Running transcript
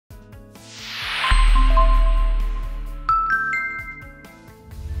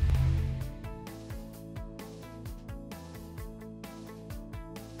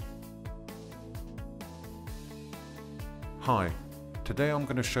Hi, today I'm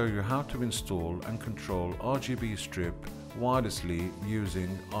going to show you how to install and control RGB strip wirelessly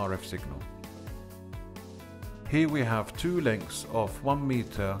using RF signal. Here we have two lengths of 1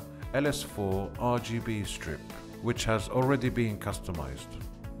 meter LS4 RGB strip, which has already been customized.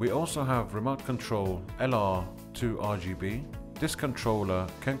 We also have remote control LR to RGB. This controller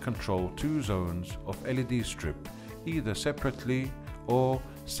can control two zones of LED strip, either separately or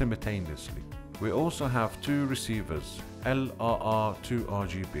simultaneously. We also have two receivers, LRR to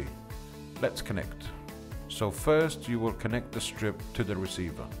RGB. Let's connect. So first you will connect the strip to the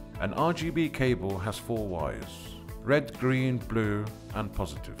receiver. An RGB cable has 4 wires, red, green, blue and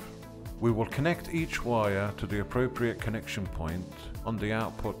positive. We will connect each wire to the appropriate connection point on the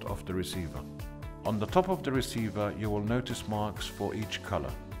output of the receiver. On the top of the receiver you will notice marks for each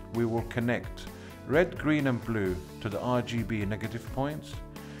color. We will connect red, green and blue to the RGB negative points,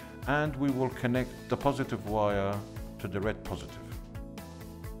 and we will connect the positive wire to the red positive.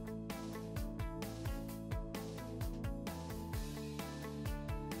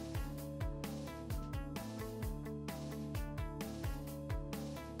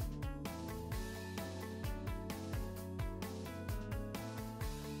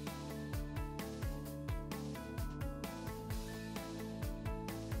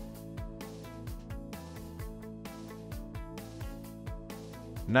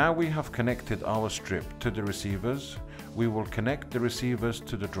 Now we have connected our strip to the receivers. We will connect the receivers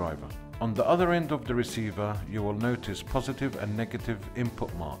to the driver. On the other end of the receiver, you will notice positive and negative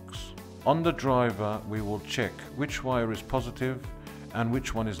input marks. On the driver, we will check which wire is positive and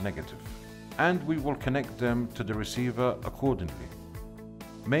which one is negative, and we will connect them to the receiver accordingly.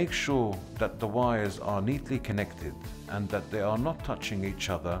 Make sure that the wires are neatly connected and that they are not touching each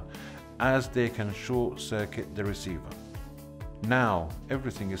other, as they can short circuit the receiver. Now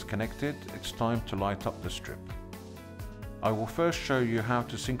everything is connected, it's time to light up the strip. I will first show you how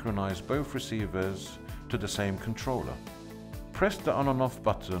to synchronize both receivers to the same controller. Press the on and off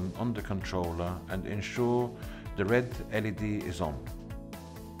button on the controller and ensure the red LED is on.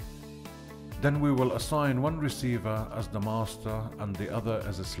 Then we will assign one receiver as the master and the other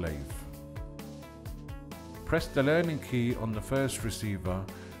as a slave. Press the learning key on the first receiver,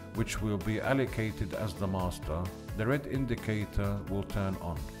 which will be allocated as the master. The red indicator will turn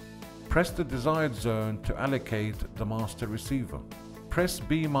on. Press the desired zone to allocate the master receiver. Press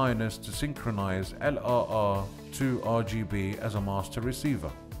B- to synchronize LRR to RGB as a master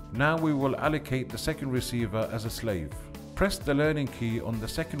receiver. Now we will allocate the second receiver as a slave. Press the learning key on the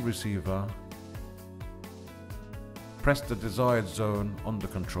second receiver. Press the desired zone on the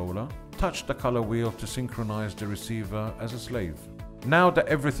controller. Touch the color wheel to synchronize the receiver as a slave. Now that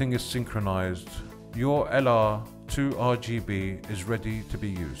everything is synchronized, your LR to RGB is ready to be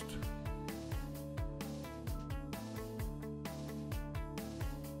used.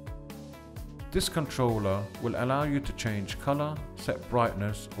 This controller will allow you to change color, set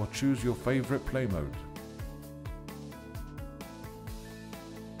brightness, or choose your favorite play mode.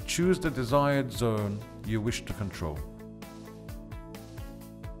 Choose the desired zone you wish to control.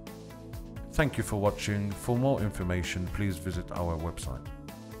 Thank you for watching. For more information, please visit our website.